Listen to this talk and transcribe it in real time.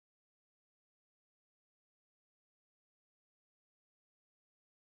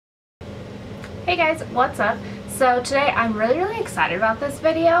Hey guys, what's up? So today I'm really excited about this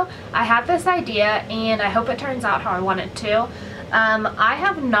video. I have this idea and I hope it turns out how I want it to. I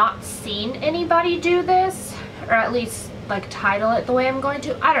have not seen anybody do this, or at least like title it the way I'm going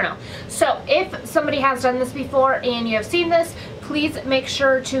to. I don't know. So if somebody has done this before and you have seen this, please make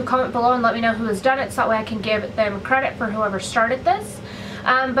sure to comment below and let me know who has done it so that way I can give them credit for whoever started this.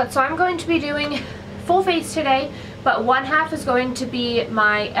 So I'm going to be doing full face today, but one half is going to be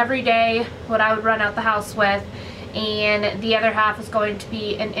my everyday, what I would run out the house with, and the other half is going to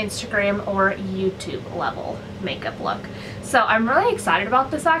be an Instagram or YouTube level makeup look. So I'm really excited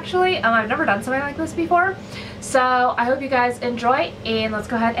about this actually. I've never done something like this before. So I hope you guys enjoy, and let's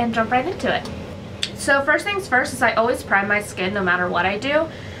go ahead and jump right into it. So first things first is I always prime my skin no matter what I do.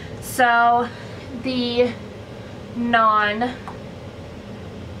 So the normal,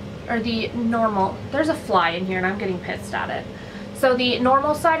 there's a fly in here and I'm getting pissed at it. So the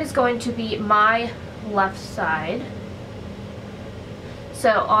normal side is going to be my left side.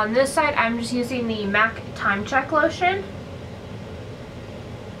 So on this side I'm just using the MAC Time Check lotion.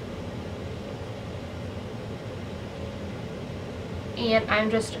 And I'm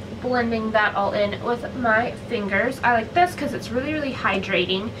just blending that all in with my fingers. I like this because it's really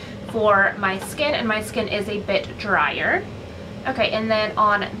hydrating for my skin, and my skin is a bit drier. Okay, and then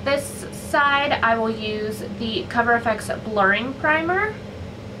on this side I will use the Cover FX Blurring Primer.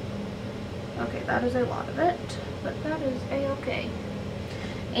 Okay, that is a lot of it, but that is a-okay.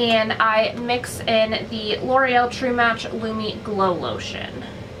 And I mix in the L'Oreal True Match Lumi Glow Lotion.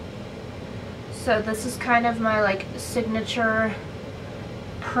 So this is kind of my like signature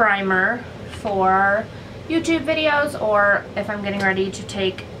primer for YouTube videos, or if I'm getting ready to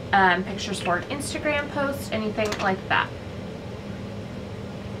take pictures for an Instagram post, anything like that.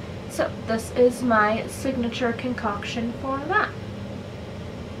 So this is my signature concoction for that.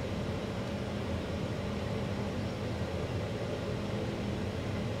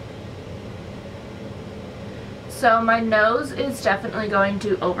 So my nose is definitely going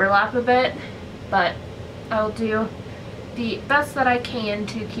to overlap a bit, but I'll do the best that I can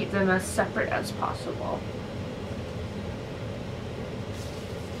to keep them as separate as possible.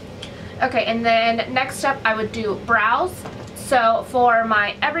 Okay, and then next up I would do brows. So for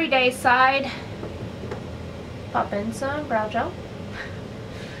my everyday side, pop in some brow gel.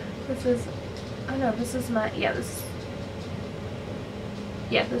 This is, oh no, this is my, this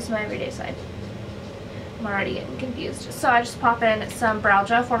is my everyday side. I'm already getting confused. So I just pop in some brow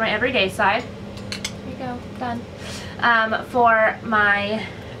gel for my everyday side. There you go, done. For my,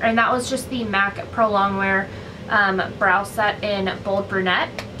 and that was just the MAC Pro Longwear brow set in Bold Brunette.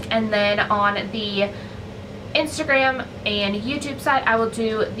 And then on the Instagram and YouTube side, I will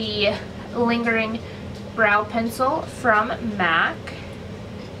do the Lingering Brow Pencil from MAC.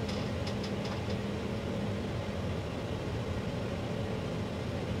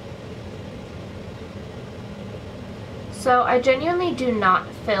 So I genuinely do not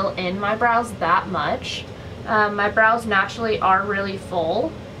fill in my brows that much. My brows naturally are really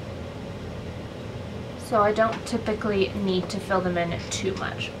full, so I don't typically need to fill them in too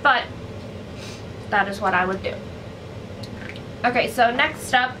much, but that is what I would do. Okay, so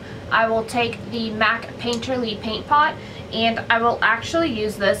next up I will take the MAC Painterly Paint Pot, and I will actually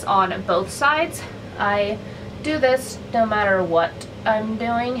use this on both sides. I do this no matter what I'm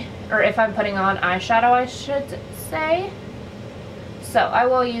doing, or if I'm putting on eyeshadow I should say. So I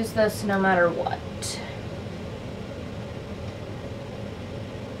will use this no matter what.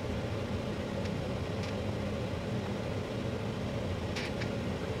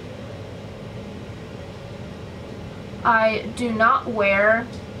 I do not wear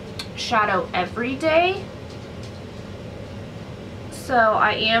shadow every day, so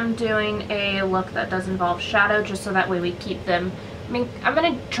I am doing a look that does involve shadow just so that way we keep them, I mean, I'm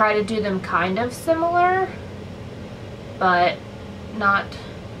going to try to do them kind of similar, but not,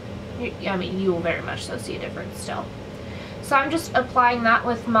 I mean, you will very much so see a difference still. So I'm just applying that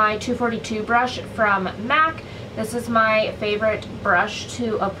with my 242 brush from MAC. This is my favorite brush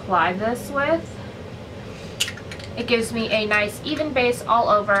to apply this with. It gives me a nice even base all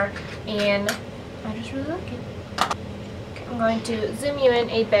over, and I just really like it. Okay, I'm going to zoom you in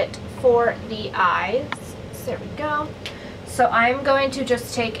a bit for the eyes. So there we go. So I'm going to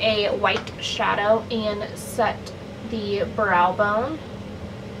just take a white shadow and set the brow bone.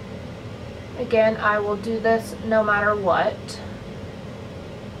 Again, I will do this no matter what.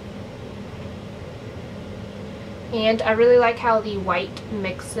 And I really like how the white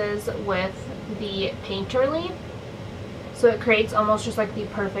mixes with the Painterly. So it creates almost just like the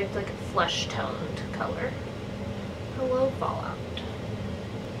perfect like flesh toned color. Hello, Fallout.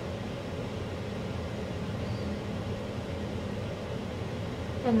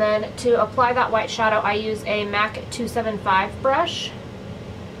 And then to apply that white shadow, I use a MAC 275 brush.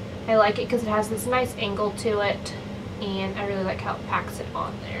 I like it because it has this nice angle to it, and I really like how it packs it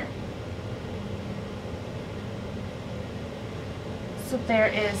on there. So there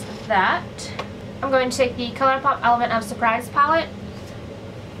is that. I'm going to take the ColourPop Element of Surprise palette,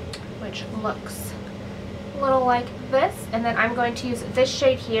 which looks a little like this, and then I'm going to use this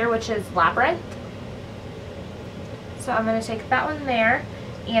shade here, which is Labyrinth. So I'm going to take that one there,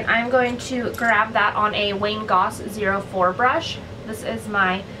 and I'm going to grab that on a Wayne Goss 04 brush. This is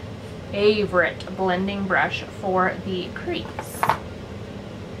my favorite blending brush for the crease.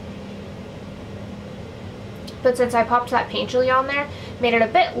 But since I popped that paint jelly on there, made it a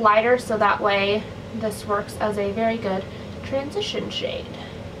bit lighter so that way this works as a very good transition shade.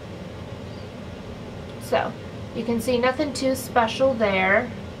 So you can see nothing too special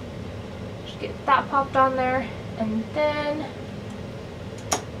there. Just get that popped on there, and then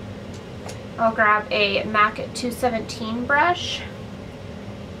I'll grab a MAC 217 brush,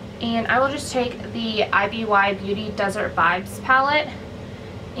 and I will just take the IBY Beauty Desert Vibes palette,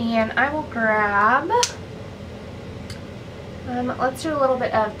 and I will grab, let's do a little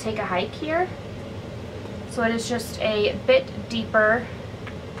bit of Take a Hike here. So it is just a bit deeper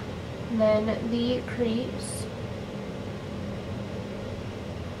than the crease.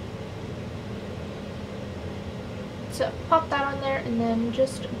 So pop that on there and then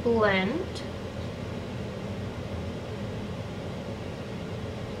just blend.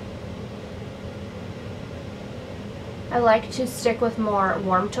 I like to stick with more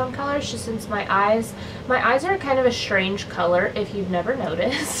warm tone colors just since my eyes are kind of a strange color if you've never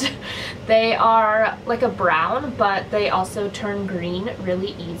noticed. They are like a brown, but they also turn green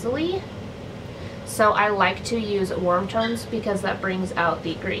really easily. So I like to use warm tones because that brings out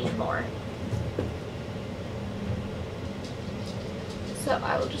the green more. So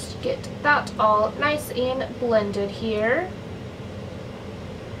I will just get that all nice and blended here.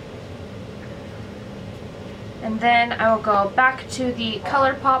 And then I will go back to the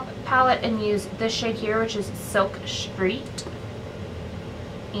ColourPop palette and use this shade here, which is Silk Street.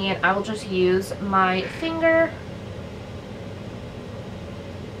 And I will just use my finger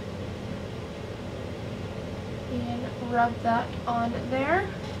and rub that on there.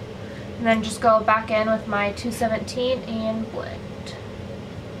 And then just go back in with my 217 and blend.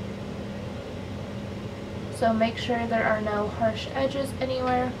 So make sure there are no harsh edges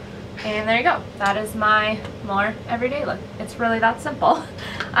anywhere. And there you go. That is my more everyday look. It's really that simple.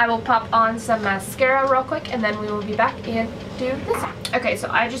 I will pop on some mascara real quick and then we will be back and do this. Okay, so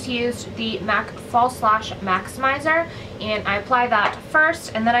I just used the MAC False Lash Maximizer and I apply that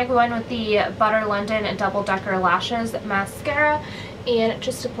first, and then I go in with the Butter London Double Decker Lashes mascara and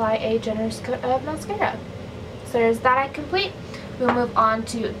just apply a generous coat of mascara. So there's that eye complete. We'll move on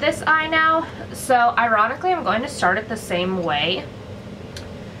to this eye now. So ironically, I'm going to start it the same way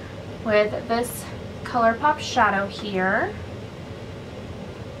with this ColourPop shadow here.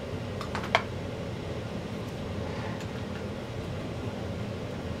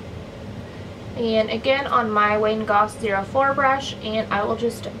 And again on my Wayne Goss 04 brush, and I will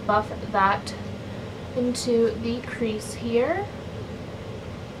just buff that into the crease here.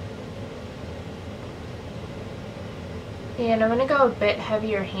 And I'm going to go a bit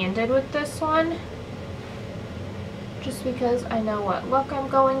heavier handed with this one, just because I know what look I'm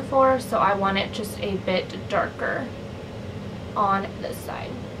going for, so I want it just a bit darker on this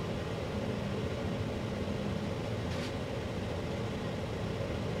side.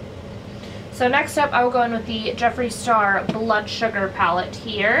 So next up I will go in with the Jeffree Star Blood Sugar palette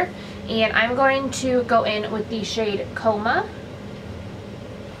here, and I'm going to go in with the shade Coma,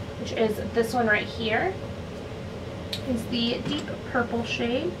 which is this one right here. Is the deep purple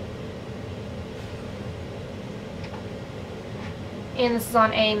shade. And this is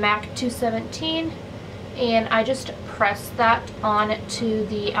on a MAC 217, and I just press that on to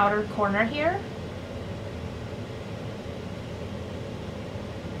the outer corner here.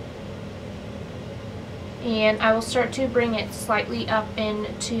 And I will start to bring it slightly up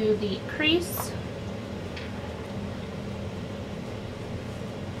into the crease.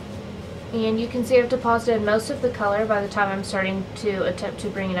 And you can see I've deposited most of the color by the time I'm starting to attempt to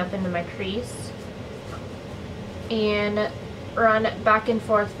bring it up into my crease. And run back and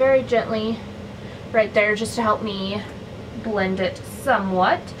forth very gently right there just to help me blend it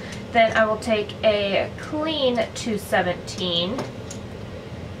somewhat. Then I will take a clean 217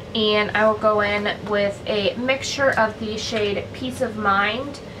 and I will go in with a mixture of the shade Peace of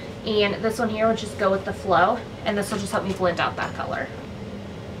Mind and this one here will just go with the flow, and this will just help me blend out that color.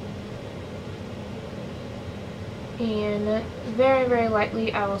 And very, very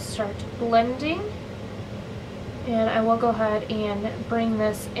lightly I will start blending. And I will go ahead and bring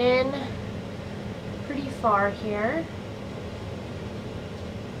this in pretty far here.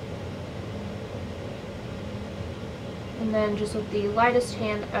 And then just with the lightest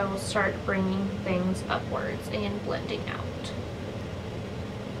hand, I will start bringing things upwards and blending out.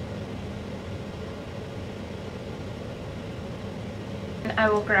 And I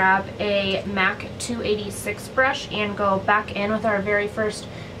will grab a MAC 286 brush and go back in with our very first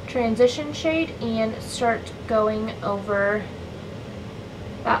transition shade and start going over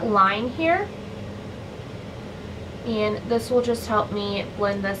that line here. And this will just help me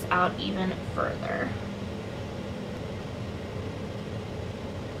blend this out even further.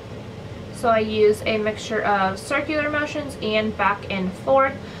 So I use a mixture of circular motions and back and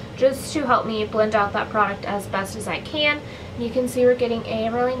forth just to help me blend out that product as best as I can. And you can see we're getting a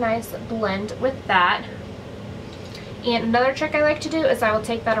really nice blend with that. And another trick I like to do is I will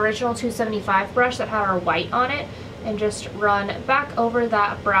take that original 275 brush that had our white on it and just run back over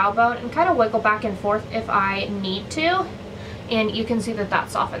that brow bone and kind of wiggle back and forth if I need to. And you can see that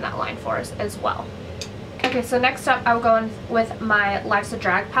that softened that line for us as well. Okay, so next up I will go in with my Life's a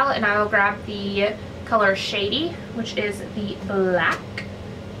Drag palette and I will grab the color Shady, which is the black.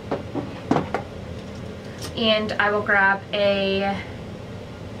 And I will grab a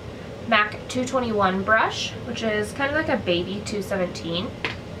MAC 221 brush, which is kind of like a baby 217.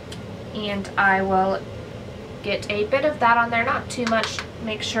 And I will get a bit of that on there, not too much.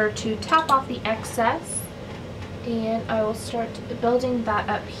 Make sure to tap off the excess. And I will start building that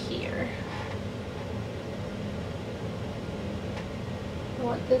up here. I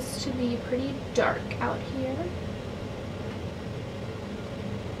want this to be pretty dark out here.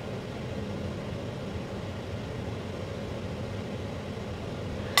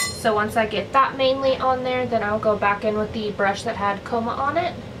 So once I get that mainly on there, then I'll go back in with the brush that had Coma on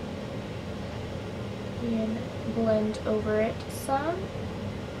it and blend over it some.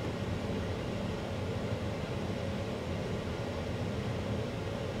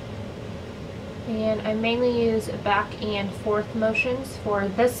 And I mainly use back and forth motions for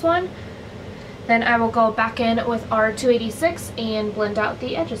this one. Then I will go back in with our 286 and blend out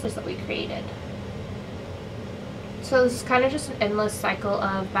the edges that we created. So this is kind of just an endless cycle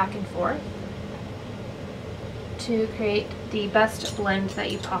of back and forth to create the best blend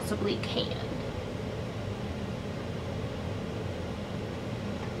that you possibly can.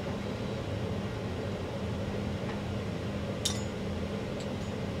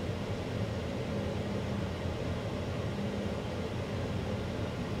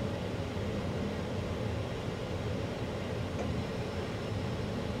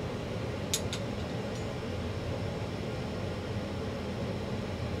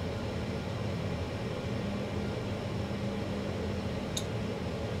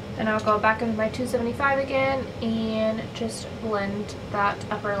 And I'll go back into my 275 again and just blend that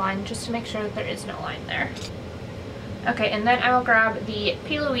upper line just to make sure that there is no line there. Okay, and then I will grab the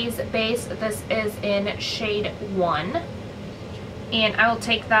P. Louise base. This is in shade 1. And I will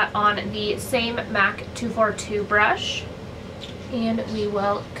take that on the same MAC 242 brush and we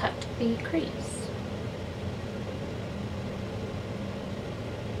will cut the crease.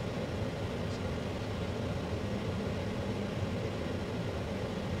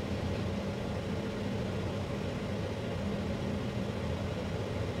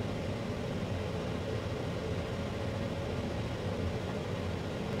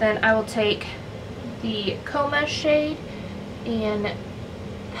 Then I will take the Coma shade and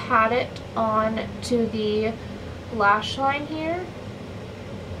pat it on to the lash line here.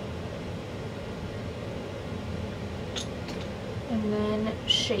 And then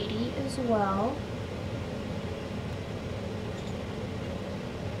Shady as well.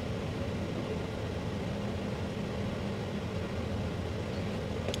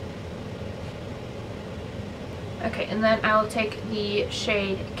 Okay, and then I will take the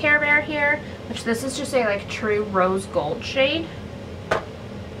shade Care Bear here, which this is just a like true rose gold shade.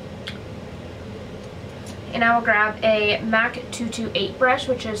 And I will grab a MAC 228 brush,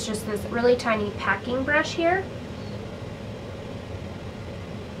 which is just this really tiny packing brush here.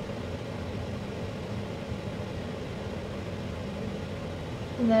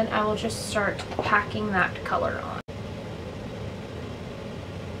 And then I will just start packing that color on.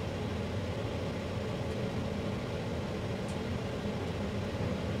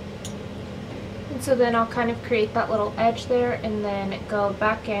 So then I'll kind of create that little edge there and then go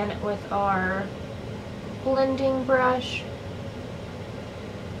back in with our blending brush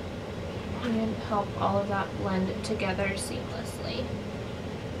and help all of that blend together seamlessly.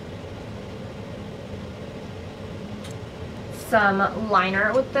 some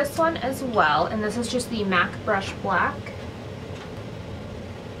liner with this one as well, and this is just the MAC Brush Black.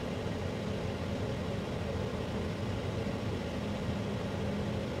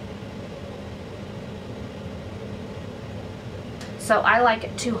 So I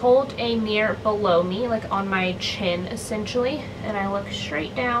like to hold a mirror below me, like on my chin essentially, and I look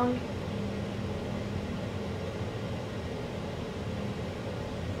straight down.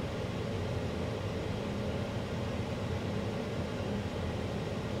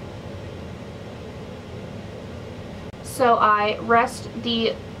 So I rest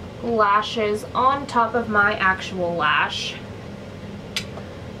the lashes on top of my actual lash.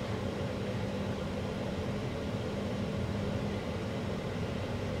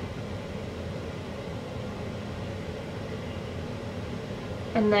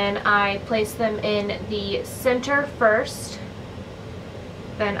 And then I place them in the center first.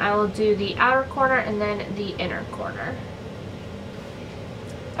 Then I will do the outer corner and then the inner corner.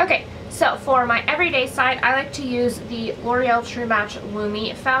 Okay, so for my everyday side, I like to use the L'Oreal True Match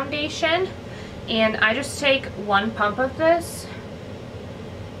Lumi foundation. And I just take one pump of this.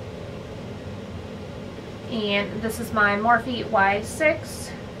 And this is my Morphe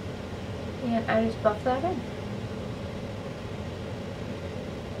Y6. And I just buff that in.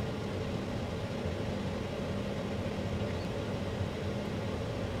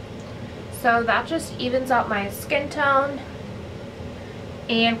 So that just evens out my skin tone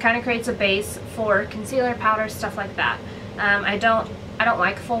and kind of creates a base for concealer, powder, stuff like that. I don't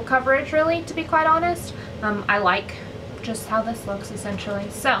like full coverage really, to be quite honest. I like just how this looks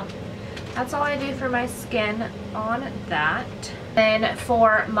essentially. So that's all I do for my skin on that. Then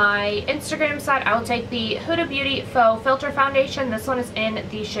for my Instagram side, I will take the Huda Beauty Faux Filter Foundation. This one is in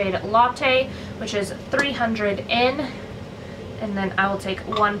the shade Latte, which is 300N. And then I will take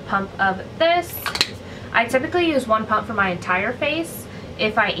one pump of this. I typically use one pump for my entire face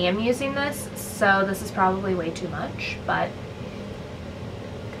if I am using this, so this is probably way too much, but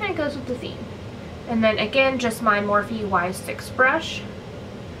kind of goes with the theme. And then again, just my Morphe Y6 brush.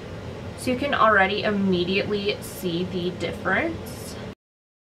 So you can already immediately see the difference.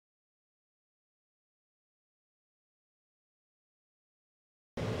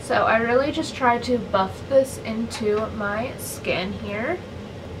 So I really just try to buff this into my skin here.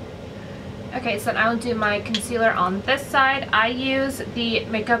 Okay, so I will do my concealer on this side. I use the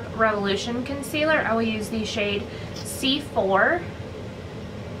Makeup Revolution concealer. I will use the shade C4.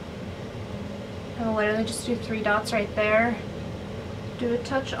 I will literally just do 3 dots right there. Do a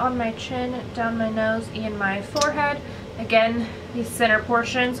touch on my chin, down my nose, and my forehead. Again, these center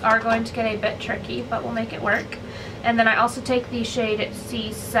portions are going to get a bit tricky, but we'll make it work. And then I also take the shade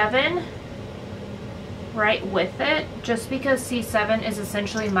C7 right with it, just because C7 is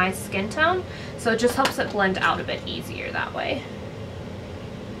essentially my skin tone, so it just helps it blend out a bit easier that way.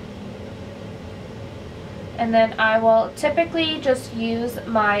 And then I will typically just use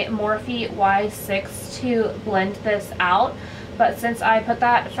my Morphe Y6 to blend this out. But since I put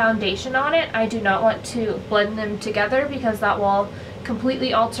that foundation on it, I do not want to blend them together because that will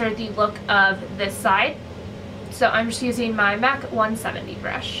completely alter the look of this side. So I'm just using my MAC 170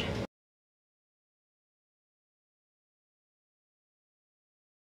 brush.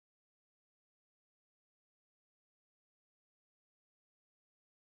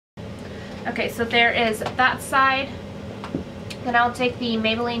 Okay, so there is that side. Then I'll take the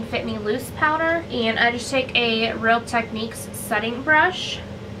Maybelline Fit Me Loose powder, and I just take a Real Techniques setting brush,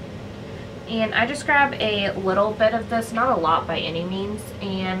 and I just grab a little bit of this, not a lot by any means,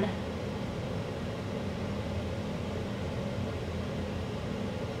 and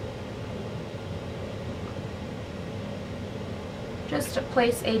just to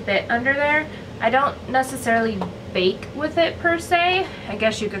place a bit under there. I don't necessarily bake with it per se. I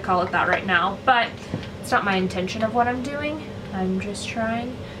guess you could call it that right now, but it's not my intention of what I'm doing. I'm just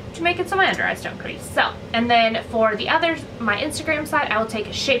trying to make it so my under eyes don't crease. So, and then for the others, my Instagram side, I will take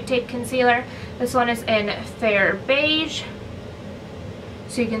a Shape Tape concealer. This one is in Fair Beige,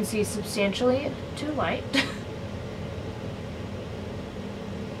 so you can see substantially too light.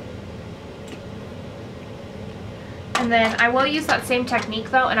 And then I will use that same technique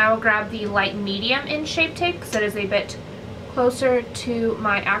though, and I will grab the light medium in Shape Tape because it is a bit closer to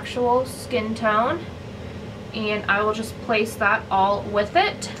my actual skin tone. And I will just place that all with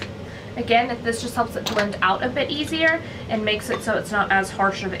it. Again, this just helps it blend out a bit easier and makes it so it's not as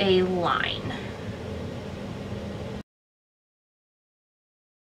harsh of a line.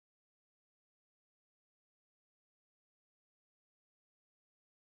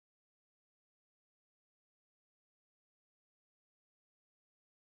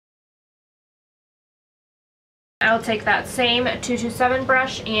 I'll take that same 227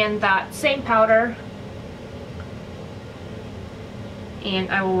 brush and that same powder, and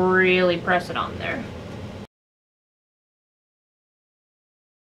I will really press it on there.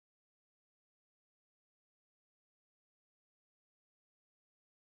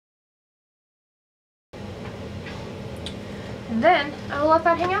 And then I will let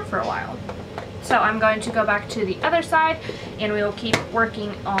that hang out for a while. So I'm going to go back to the other side and we will keep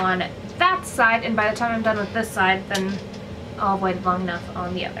working on that side, and by the time I'm done with this side, then I'll have waited long enough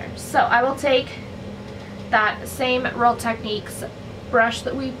on the other. So I will take that same Real Techniques brush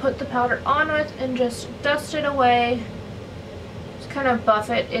that we put the powder on with and just dust it away. Just kind of buff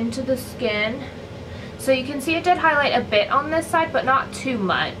it into the skin. So you can see it did highlight a bit on this side, but not too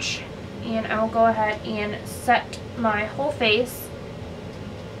much. And I will go ahead and set my whole face.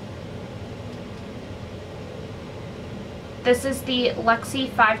 This is the Luxie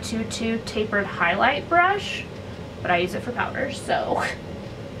 522 tapered highlight brush, but I use it for powder, so.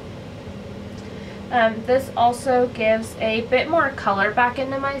 This also gives a bit more color back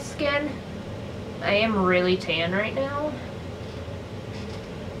into my skin. I am really tan right now,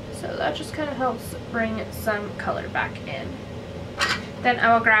 so that just kind of helps bring some color back in. Then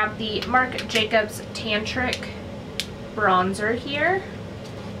I will grab the Marc Jacobs Tantric bronzer here,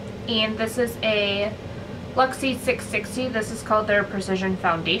 and this is a Luxie 660. This is called their Precision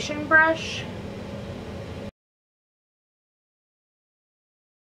Foundation brush.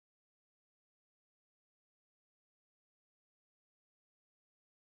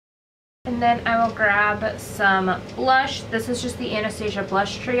 And then I will grab some blush. This is just the Anastasia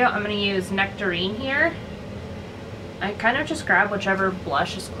Blush Trio. I'm going to use Nectarine here. I kind of just grab whichever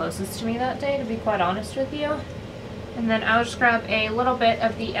blush is closest to me that day, to be quite honest with you. And then I'll just grab a little bit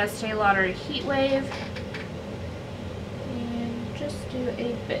of the Estee Lauder Heat Wave and just do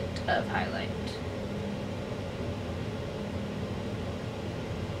a bit of highlight.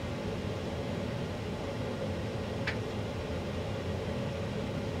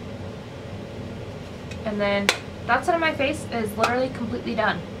 And then that side of my face is literally completely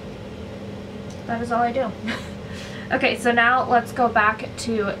done. That is all I do. Okay, so now let's go back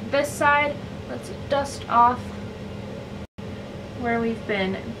to this side. Let's dust off where we've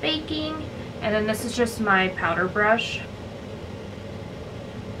been baking. And then this is just my powder brush.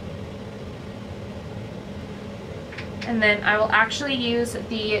 And then I will actually use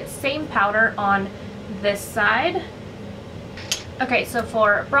the same powder on this side. Okay, so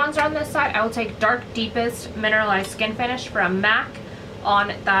for bronzer on this side, I will take Dark Deepest Mineralized Skin Finish from MAC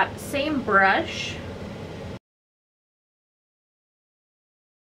on that same brush.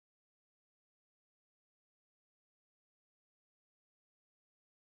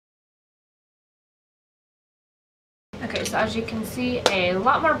 Okay, so as you can see, a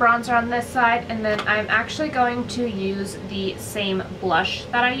lot more bronzer on this side, and then I'm actually going to use the same blush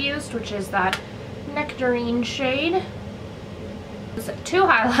that I used, which is that Nectarine shade. There's two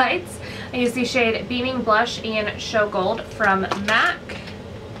highlights. I use the shade Beaming Blush and Show Gold from MAC.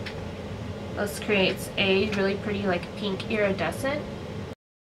 This creates a really pretty like pink iridescent.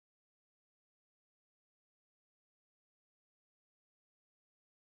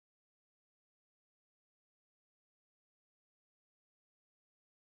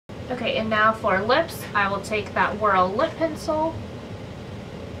 Okay, and now for lips, I will take that Whirl lip pencil.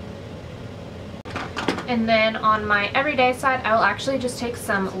 And then on my everyday side, I will actually just take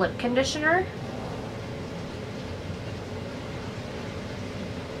some lip conditioner.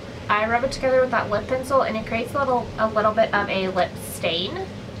 I rub it together with that lip pencil and it creates a little bit of a lip stain.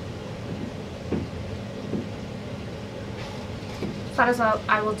 So that is what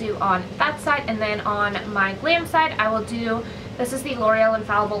I will do on that side. And then on my glam side, I will do, this is the L'Oreal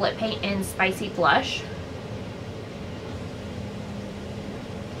Infallible Lip Paint in Spicy Blush.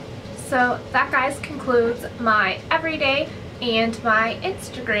 So that, guys, concludes my everyday and my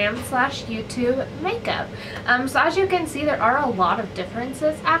Instagram/YouTube makeup. So as you can see, there are a lot of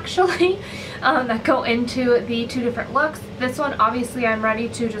differences actually that go into the two different looks. This one, obviously, I'm ready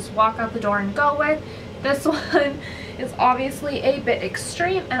to just walk out the door and go with. This one is obviously a bit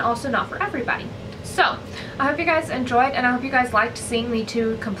extreme and also not for everybody. So I hope you guys enjoyed, and I hope you guys liked seeing the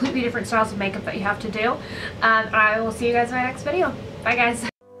two completely different styles of makeup that you have to do. And I will see you guys in my next video. Bye, guys.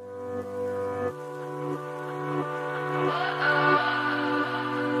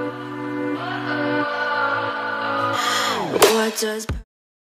 What does